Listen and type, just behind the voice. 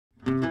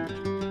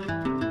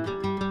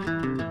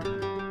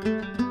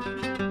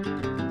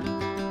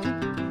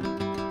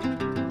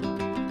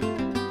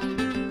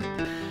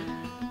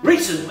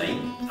Recently,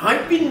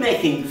 I've been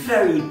making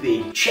very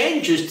big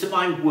changes to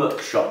my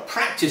workshop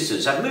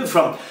practices. I've moved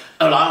from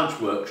a large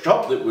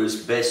workshop that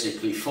was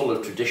basically full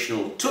of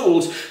traditional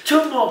tools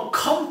to a more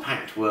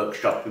compact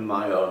workshop in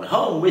my own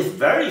home with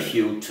very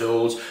few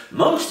tools,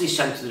 mostly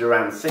centred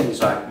around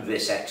things like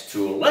this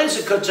X-Tool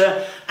laser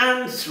cutter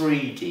and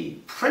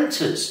 3D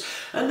printers.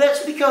 And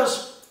that's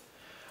because,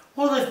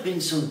 well, there have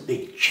been some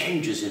big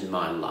changes in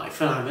my life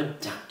and I'm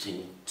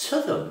adapting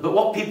to them. But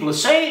what people are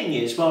saying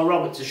is, well,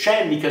 Rob, it's a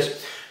shame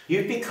because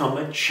you've become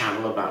a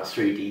channel about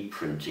 3D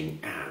printing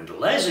and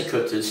laser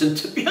cutters, and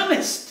to be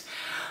honest,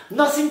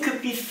 nothing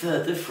could be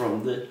further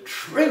from the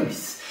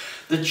truth.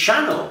 The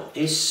channel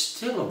is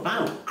still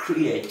about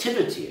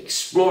creativity,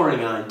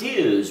 exploring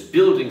ideas,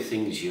 building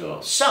things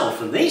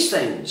yourself, and these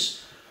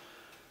things,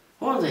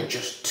 well, they're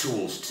just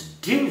tools to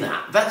do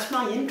that. That's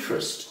my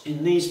interest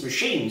in these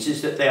machines,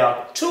 is that they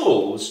are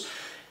tools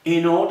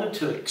in order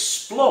to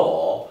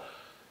explore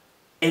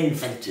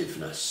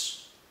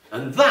inventiveness.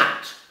 And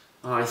that,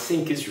 I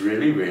think, is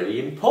really,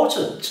 really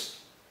important.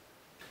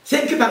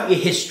 Think about your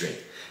history.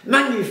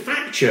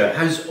 Manufacture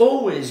has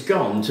always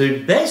gone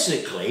to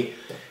basically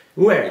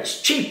where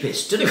it's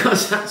cheapest, and of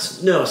course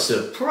that's no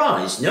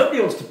surprise. Nobody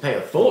wants to pay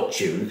a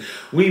fortune.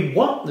 We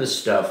want the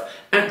stuff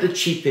at the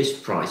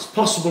cheapest price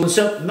possible, and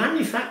so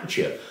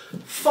manufacture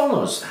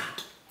follows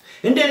that.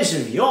 In days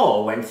of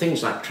yore, when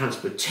things like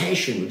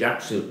transportation were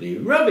absolutely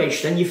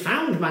rubbish, then you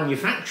found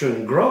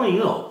manufacturing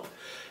growing up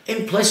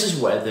in places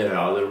where there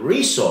are the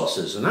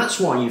resources, and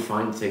that's why you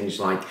find things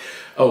like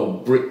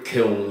brick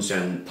kilns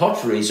and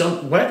potteries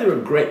where there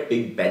are great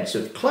big beds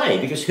of clay,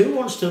 because who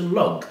wants to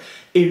lug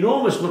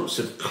enormous lumps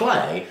of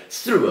clay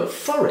through a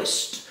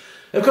forest?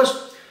 Of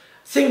course,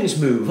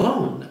 things move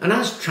on, and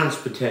as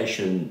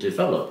transportation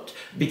developed,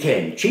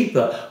 became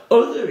cheaper,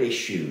 other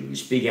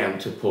issues began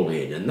to pull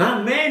in, and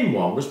that main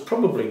one was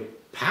probably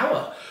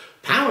power.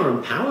 Power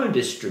and power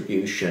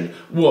distribution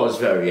was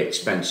very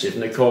expensive,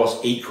 and of course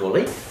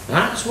equally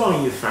that's why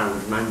you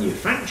found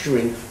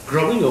manufacturing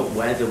growing up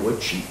where there were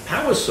cheap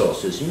power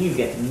sources, and you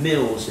get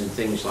mills and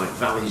things like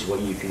valleys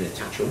where you can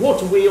attach a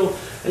water wheel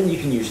and you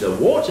can use the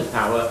water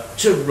power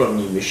to run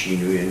your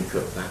machinery and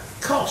cut that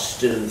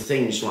cost. And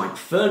things like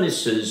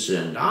furnaces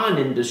and iron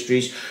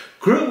industries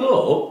grew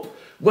up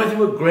where there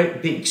were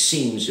great big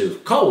seams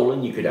of coal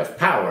and you could have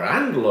power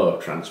and low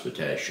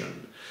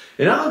transportation.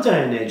 In our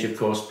day and age, of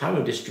course,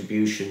 power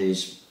distribution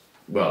is,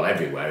 well,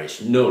 everywhere.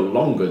 It's no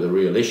longer the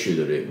real issue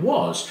that it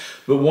was,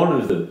 but one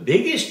of the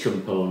biggest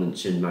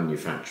components in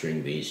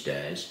manufacturing these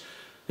days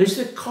is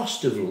the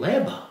cost of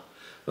labour.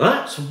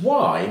 That's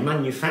why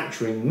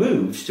manufacturing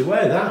moves to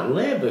where that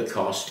labour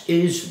cost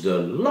is the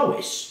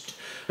lowest.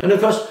 And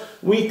of course,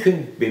 we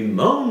can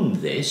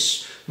bemoan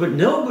this, but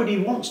nobody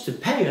wants to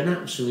pay an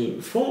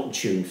absolute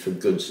fortune for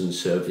goods and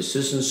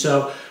services, and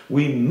so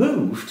we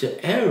move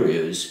to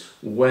areas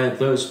where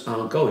those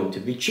are going to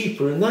be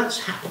cheaper, and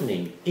that's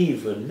happening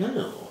even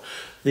now.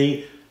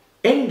 The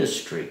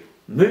industry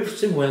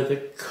moves to where the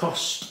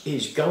cost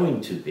is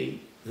going to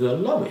be the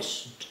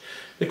lowest.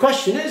 The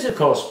question is, of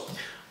course,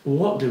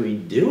 what do we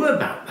do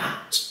about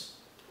that?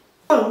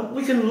 Well,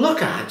 we can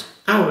look at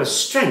our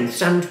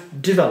strengths and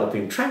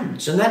developing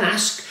trends and then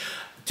ask,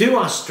 do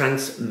our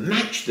strengths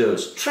match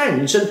those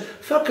trends, and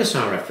focus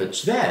our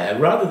efforts there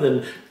rather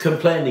than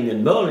complaining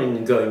and moaning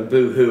and going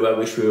boo-hoo, I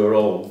wish we were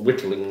all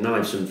whittling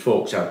knives and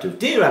forks out of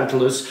deer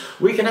antlers.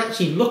 We can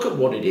actually look at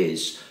what it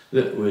is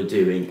that we're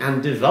doing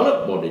and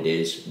develop what it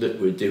is that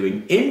we're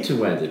doing into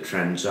where the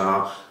trends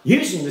are,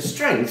 using the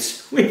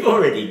strengths we've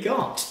already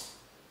got.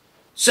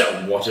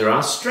 So what are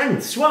our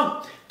strengths?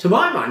 Well, to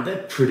my mind,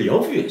 they're pretty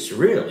obvious,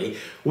 really.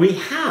 We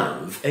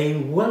have a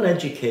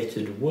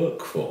well-educated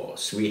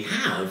workforce. We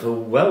have a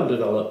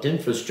well-developed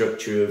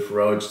infrastructure of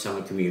roads,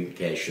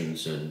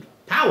 telecommunications and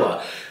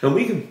power. And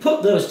we can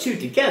put those two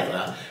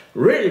together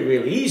really,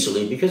 really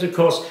easily because, of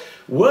course,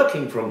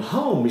 working from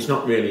home is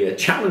not really a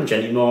challenge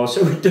anymore,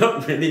 so we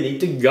don't really need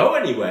to go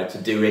anywhere to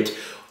do it.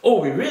 All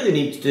we really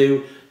need to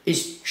do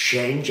is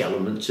change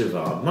elements of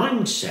our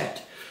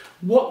mindset.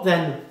 What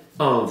then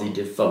are the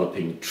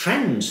developing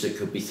trends that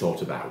could be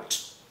thought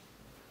about?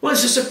 Well,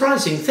 it's a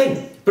surprising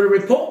thing, but a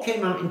report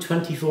came out in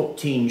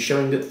 2014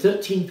 showing that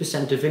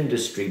 13% of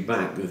industry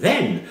back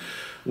then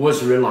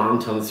was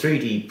reliant on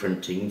 3D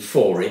printing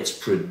for its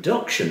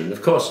production, and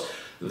of course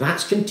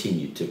that's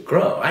continued to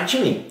grow.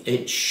 Actually,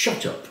 it's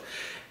shot up.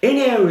 In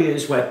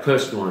areas where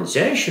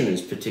personalisation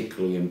is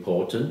particularly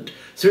important,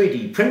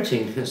 3D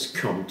printing has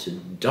come to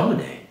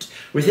dominate.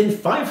 Within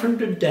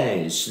 500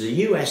 days, the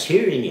US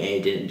hearing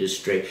aid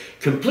industry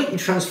completely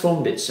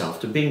transformed itself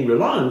to being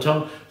reliant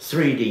on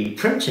 3D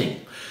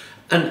printing.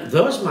 And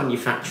those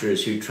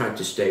manufacturers who tried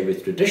to stay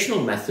with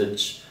traditional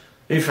methods,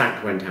 in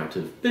fact, went out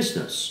of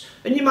business.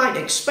 And you might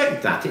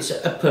expect that. It's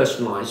a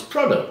personalised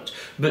product.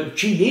 But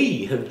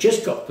GE have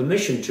just got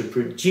permission to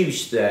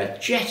produce their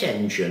jet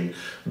engine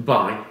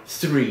by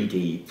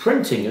 3D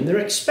printing, and they're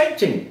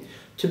expecting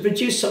to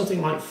produce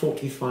something like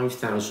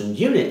 45,000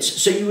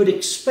 units. So you would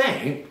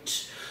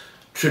expect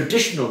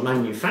traditional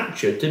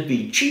manufacture to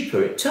be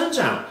cheaper. It turns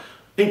out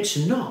it's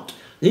not.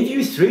 If you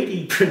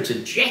 3D print a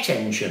jet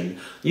engine,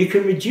 you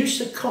can reduce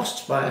the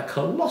cost by a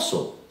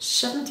colossal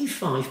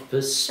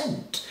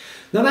 75%.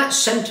 Now that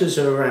centres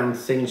around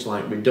things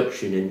like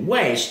reduction in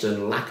waste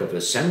and lack of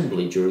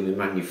assembly during the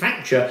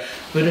manufacture,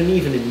 but an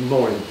even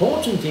more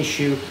important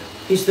issue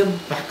is the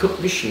backup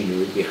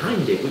machinery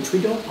behind it, which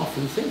we don't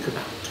often think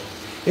about.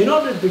 In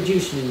order to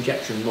produce an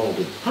injection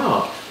moulded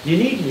part, you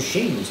need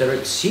machines that are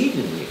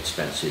exceedingly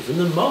expensive, and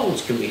the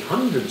moulds can be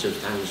hundreds of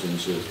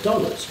thousands of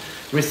dollars.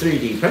 With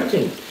 3D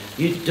printing,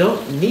 you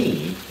don't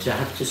need to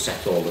have to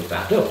set all of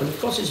that up, and of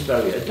course it's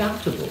very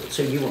adaptable.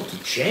 So you want to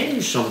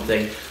change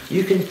something,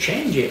 you can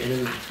change it in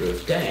a matter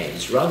of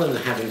days, rather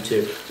than having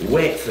to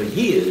wait for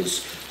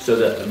years so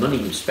that the money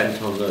you've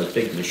spent on those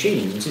big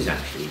machines is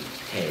actually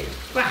paid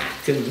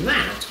back. And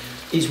that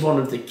is one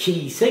of the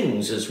key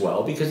things as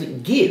well, because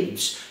it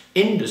gives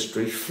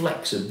industry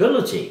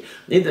flexibility.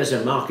 If there's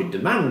a market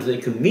demand, they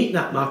can meet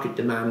that market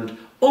demand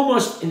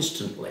almost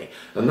instantly,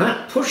 and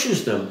that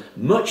pushes them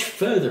much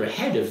further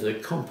ahead of the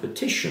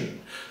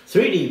competition.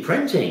 3D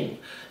printing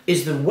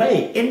is the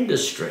way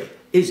industry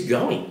is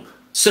going.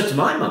 So to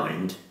my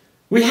mind,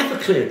 we have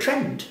a clear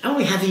trend, and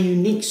we have a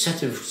unique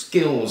set of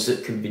skills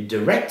that can be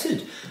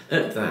directed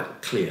at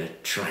that clear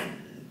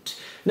trend.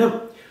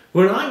 Now,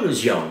 when I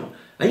was young,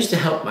 I used to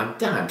help my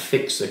dad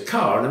fix the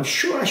car, and I'm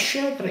sure I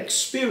shared that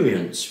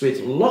experience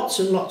with lots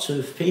and lots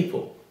of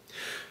people.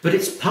 But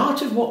it's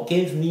part of what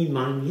gave me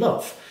my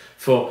love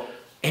for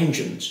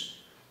engines,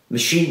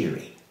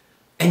 machinery,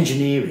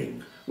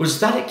 engineering, was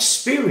that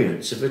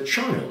experience of a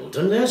child.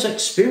 And those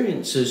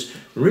experiences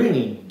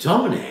really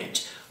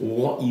dominate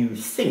what you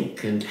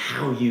think and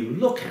how you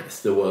look at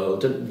the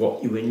world and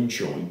what you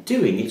enjoy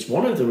doing. It's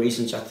one of the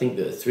reasons I think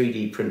that a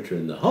 3D printer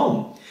in the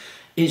home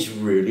is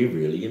really,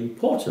 really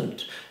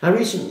important. I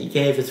recently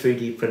gave a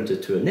 3D printer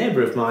to a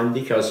neighbour of mine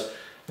because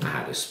I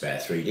had a spare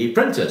 3D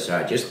printer, so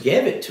I just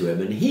gave it to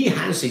him, and he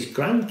has his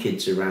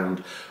grandkids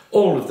around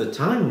all of the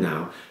time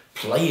now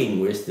playing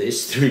with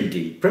this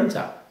 3D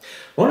printer.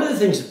 One of the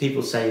things that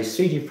people say is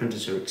 3D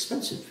printers are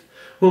expensive.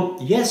 Well,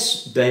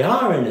 yes, they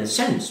are in a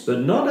sense, but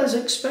not as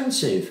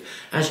expensive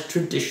as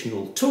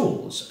traditional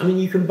tools. I mean,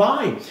 you can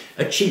buy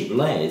a cheap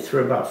lathe for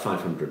about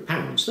 £500.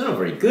 They're not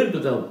very good,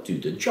 but they'll do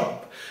the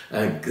job.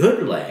 A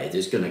good lathe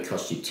is going to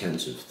cost you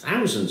tens of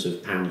thousands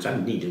of pounds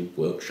and need a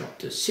workshop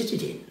to sit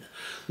it in.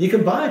 You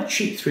can buy a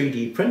cheap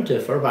 3D printer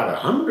for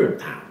about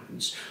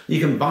 £100. You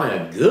can buy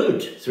a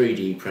good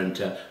 3D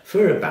printer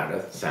for about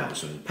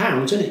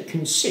 £1,000, and it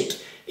can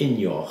sit in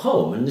your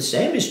home. And the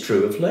same is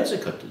true of laser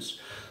cutters.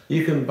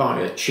 You can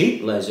buy a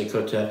cheap laser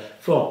cutter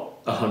for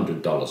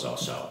 $100 or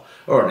so,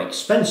 or an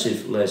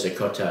expensive laser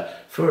cutter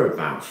for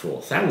about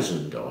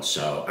 $4,000 or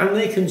so, and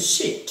they can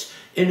sit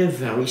in a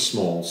very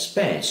small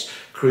space,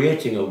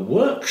 creating a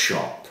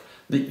workshop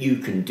that you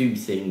can do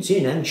things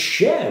in and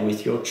share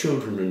with your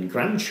children and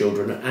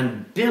grandchildren,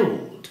 and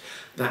build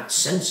that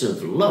sense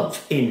of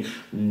love in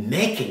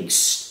making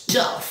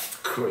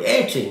stuff,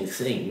 creating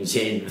things,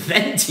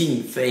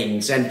 inventing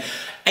things, and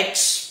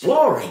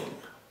exploring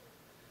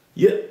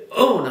your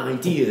own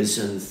ideas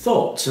and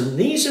thoughts. And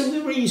these are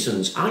the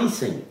reasons I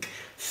think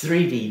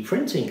 3D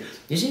printing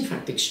is in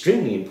fact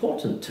extremely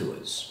important to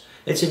us.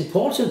 It's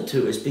important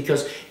to us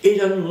because it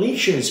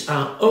unleashes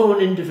our own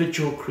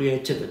individual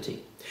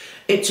creativity.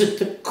 It's at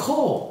the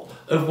core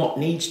of what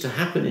needs to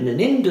happen in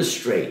an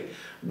industry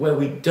where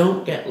we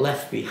don't get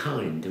left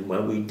behind and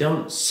where we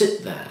don't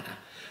sit there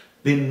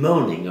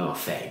bemoaning our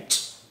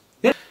fate.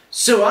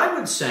 So I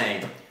would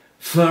say,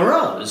 for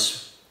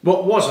us,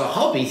 what was a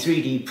hobby,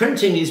 3D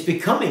printing, is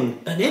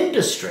becoming an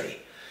industry.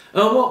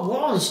 And what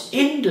was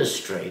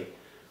industry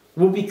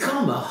will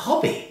become a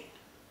hobby.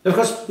 Of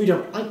course, we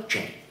don't like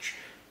change,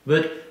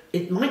 but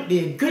it might be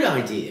a good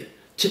idea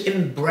to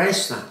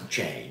embrace that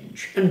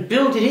change and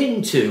build it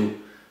into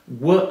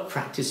work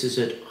practices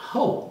at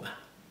home.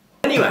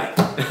 Anyway,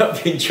 I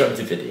hope you enjoyed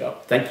the video.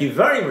 Thank you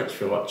very much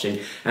for watching,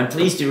 and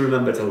please do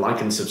remember to like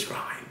and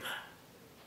subscribe.